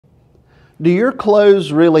Do your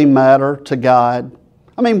clothes really matter to God?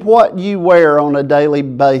 I mean, what you wear on a daily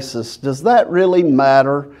basis, does that really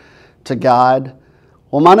matter to God?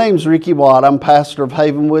 Well, my name's Ricky Watt. I'm pastor of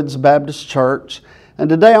Havenwoods Baptist Church. And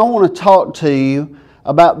today I want to talk to you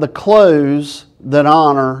about the clothes that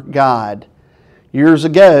honor God. Years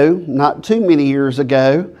ago, not too many years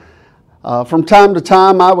ago, from time to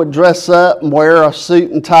time I would dress up and wear a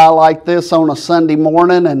suit and tie like this on a Sunday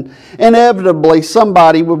morning, and inevitably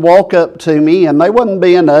somebody would walk up to me, and they wasn't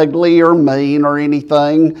being ugly or mean or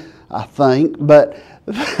anything, I think, but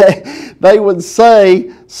they would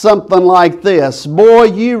say something like this: "Boy,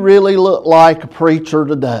 you really look like a preacher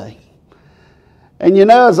today." And you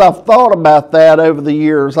know, as I've thought about that over the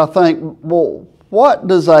years, I think, well, what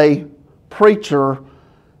does a preacher,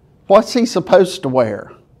 what's he supposed to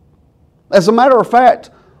wear? As a matter of fact,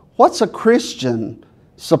 what's a Christian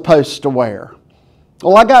supposed to wear?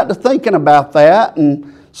 Well, I got to thinking about that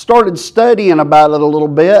and started studying about it a little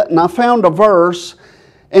bit, and I found a verse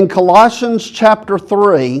in Colossians chapter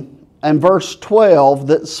 3 and verse 12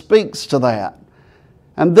 that speaks to that.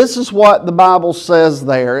 And this is what the Bible says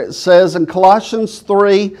there. It says in Colossians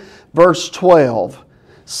 3 verse 12,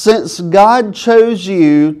 "Since God chose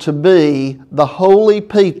you to be the holy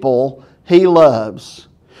people He loves,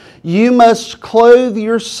 you must clothe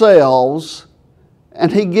yourselves,"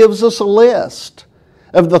 and He gives us a list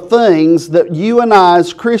of the things that you and I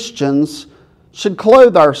as Christians should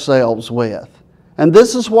clothe ourselves with. And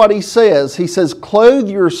this is what He says. He says, "Clothe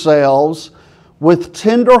yourselves with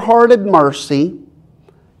tender-hearted mercy,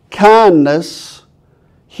 kindness,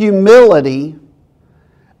 humility,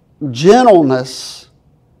 gentleness,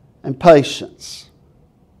 and patience."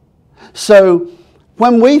 So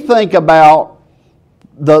when we think about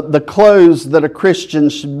the clothes that a Christian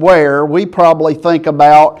should wear, we probably think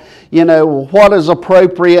about, what is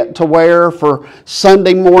appropriate to wear for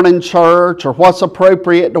Sunday morning church, or what's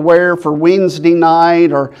appropriate to wear for Wednesday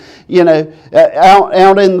night, or,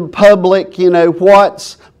 out in the public,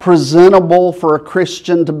 what's presentable for a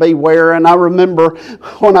Christian to be wearing. I remember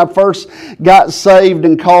when I first got saved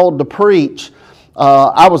and called to preach,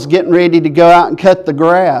 I was getting ready to go out and cut the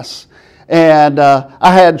grass. And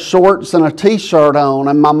I had shorts and a t-shirt on,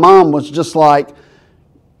 and my mom was just like,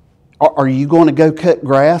 "Are you going to go cut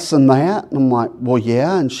grass in that?" And I'm like, "Well,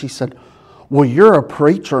 yeah." And she said, "Well, you're a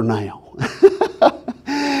preacher now."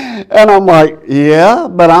 And I'm like, "Yeah,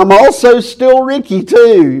 but I'm also still Ricky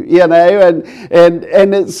too,"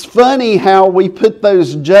 and it's funny how we put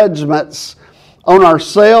those judgments on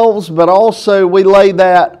ourselves, but also we lay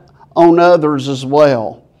that on others as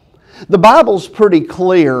well. The Bible's pretty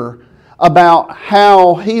clear about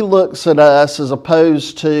how He looks at us as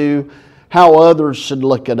opposed to how others should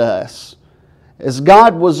look at us. As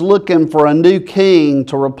God was looking for a new king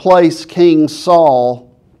to replace King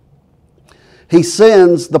Saul, He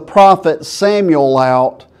sends the prophet Samuel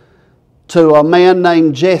out to a man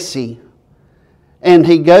named Jesse. And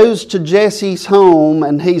he goes to Jesse's home,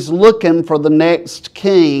 and he's looking for the next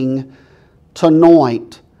king to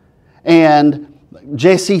anoint. And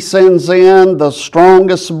Jesse sends in the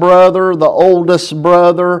strongest brother, the oldest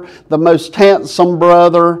brother, the most handsome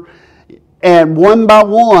brother, and one by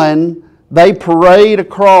one they parade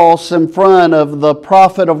across in front of the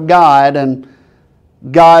prophet of God, and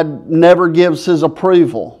God never gives His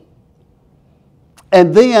approval.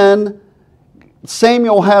 And then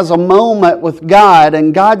Samuel has a moment with God,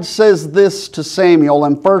 and God says this to Samuel.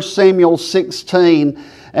 In 1 Samuel 16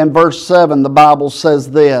 and verse 7, the Bible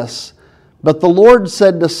says this: "But the Lord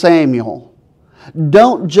said to Samuel,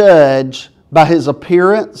 don't judge by his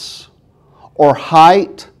appearance or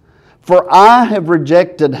height, for I have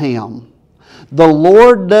rejected him. The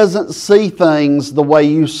Lord doesn't see things the way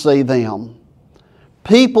you see them.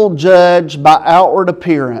 People judge by outward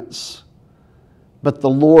appearance, but the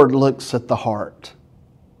Lord looks at the heart."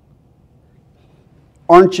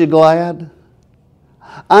 Aren't you glad?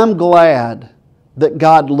 I'm glad that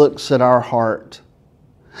God looks at our heart.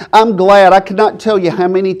 I'm glad. I could not tell you how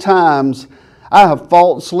many times I have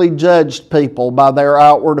falsely judged people by their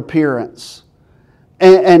outward appearance.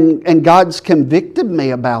 And God's convicted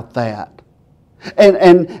me about that.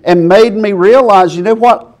 And made me realize, you know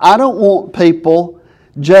what? I don't want people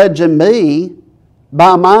judging me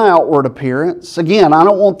by my outward appearance. Again, I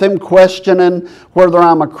don't want them questioning whether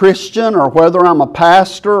I'm a Christian or whether I'm a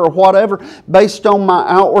pastor or whatever based on my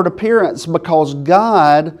outward appearance, because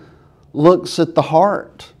God looks at the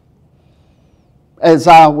heart. As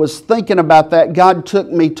I was thinking about that, God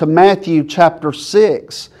took me to Matthew chapter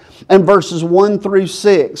 6 and verses 1 through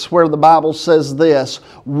 6, where the Bible says this: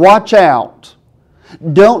 "Watch out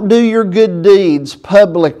Don't do your good deeds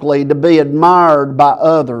publicly to be admired by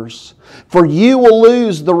others, for you will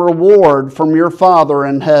lose the reward from your Father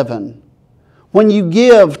in heaven. When you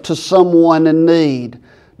give to someone in need,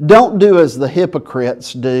 don't do as the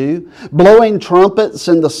hypocrites do, blowing trumpets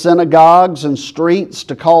in the synagogues and streets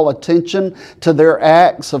to call attention to their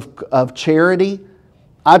acts of charity.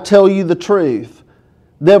 I tell you the truth,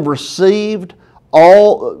 they've received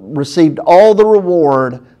all the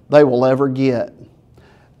reward they will ever get.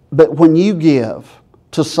 But when you give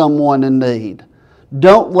to someone in need,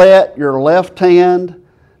 don't let your left hand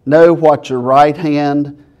know what your right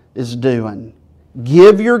hand is doing.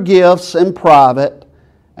 Give your gifts in private,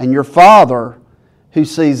 and your Father, who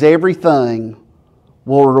sees everything,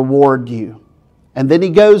 will reward you. And then he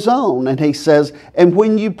goes on and he says, and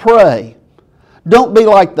when you pray, don't be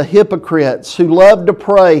like the hypocrites who love to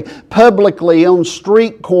pray publicly on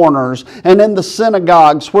street corners and in the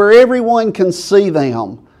synagogues where everyone can see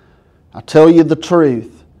them. I tell you the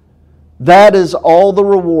truth, that is all the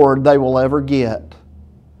reward they will ever get.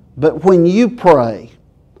 But when you pray,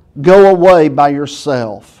 go away by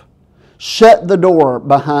yourself. Shut the door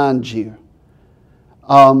behind you.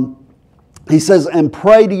 He says, and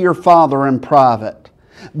pray to your Father in private.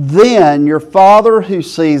 Then your Father who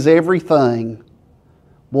sees everything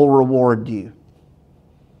will reward you.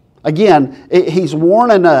 Again, he's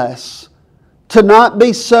warning us to not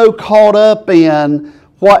be so caught up in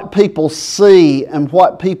what people see and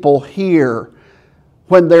what people hear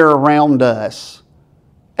when they're around us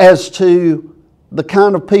as to the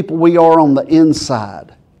kind of people we are on the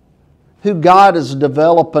inside, who God is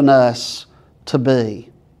developing us to be.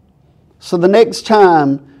 So the next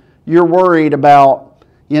time you're worried about,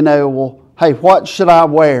 well, hey, what should I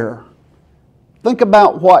wear? Think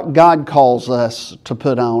about what God calls us to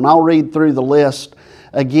put on. I'll read through the list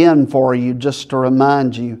again for you just to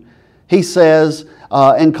remind you. He says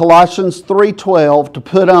in Colossians 3:12 to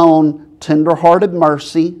put on tender-hearted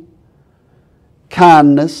mercy,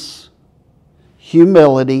 kindness,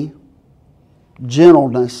 humility,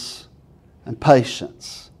 gentleness, and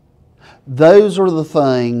patience. Those are the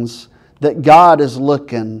things that God is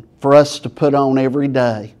looking for us to put on every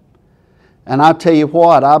day. And I tell you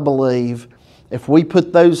what, I believe if we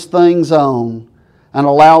put those things on and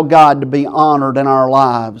allow God to be honored in our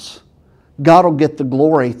lives, God will get the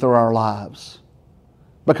glory through our lives.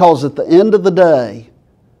 Because at the end of the day,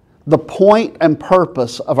 the point and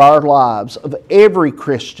purpose of our lives, of every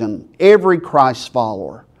Christian, every Christ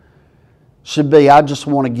follower, should be, I just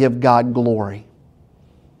want to give God glory.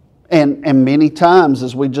 And many times,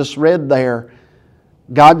 as we just read there,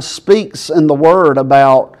 God speaks in the Word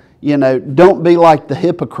about, don't be like the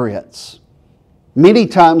hypocrites. Many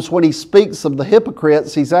times when He speaks of the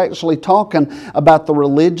hypocrites, He's actually talking about the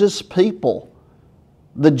religious people,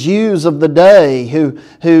 the Jews of the day who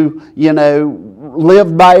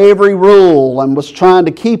lived by every rule and was trying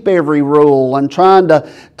to keep every rule and trying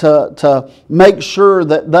to make sure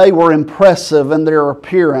that they were impressive in their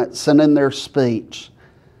appearance and in their speech.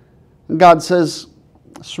 And God says,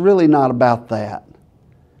 it's really not about that.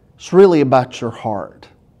 It's really about your heart.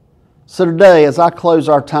 So today, as I close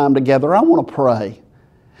our time together, I want to pray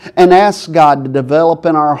and ask God to develop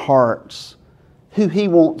in our hearts who He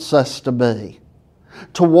wants us to be.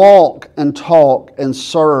 To walk and talk and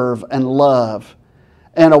serve and love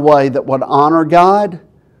in a way that would honor God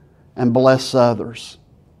and bless others.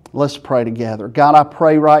 Let's pray together. God, I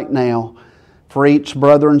pray right now for each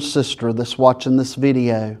brother and sister that's watching this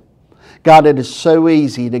video. God, it is so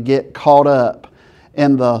easy to get caught up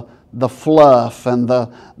in the fluff and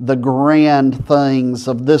the grand things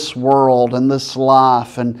of this world and this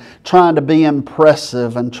life and trying to be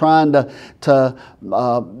impressive and trying to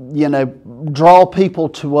draw people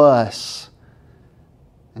to us.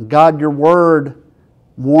 And God, your Word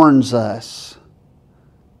warns us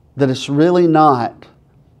that it's really not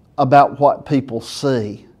about what people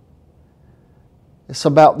see. It's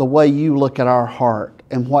about the way you look at our heart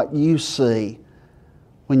and what you see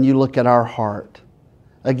when you look at our heart.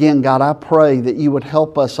 Again, God, I pray that you would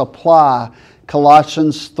help us apply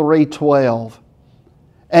Colossians 3:12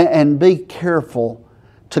 and be careful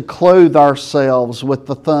to clothe ourselves with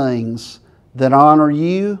the things that honor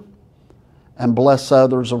you and bless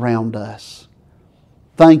others around us.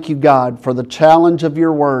 Thank you, God, for the challenge of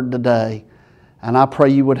your word today. And I pray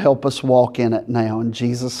you would help us walk in it now. In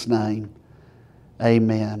Jesus' name,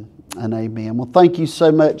 amen and amen. Well, thank you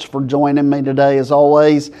so much for joining me today. As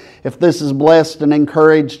always, if this has blessed and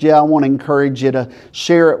encouraged you, I want to encourage you to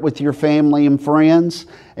share it with your family and friends.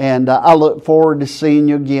 And I look forward to seeing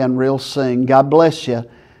you again real soon. God bless you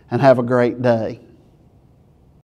and have a great day.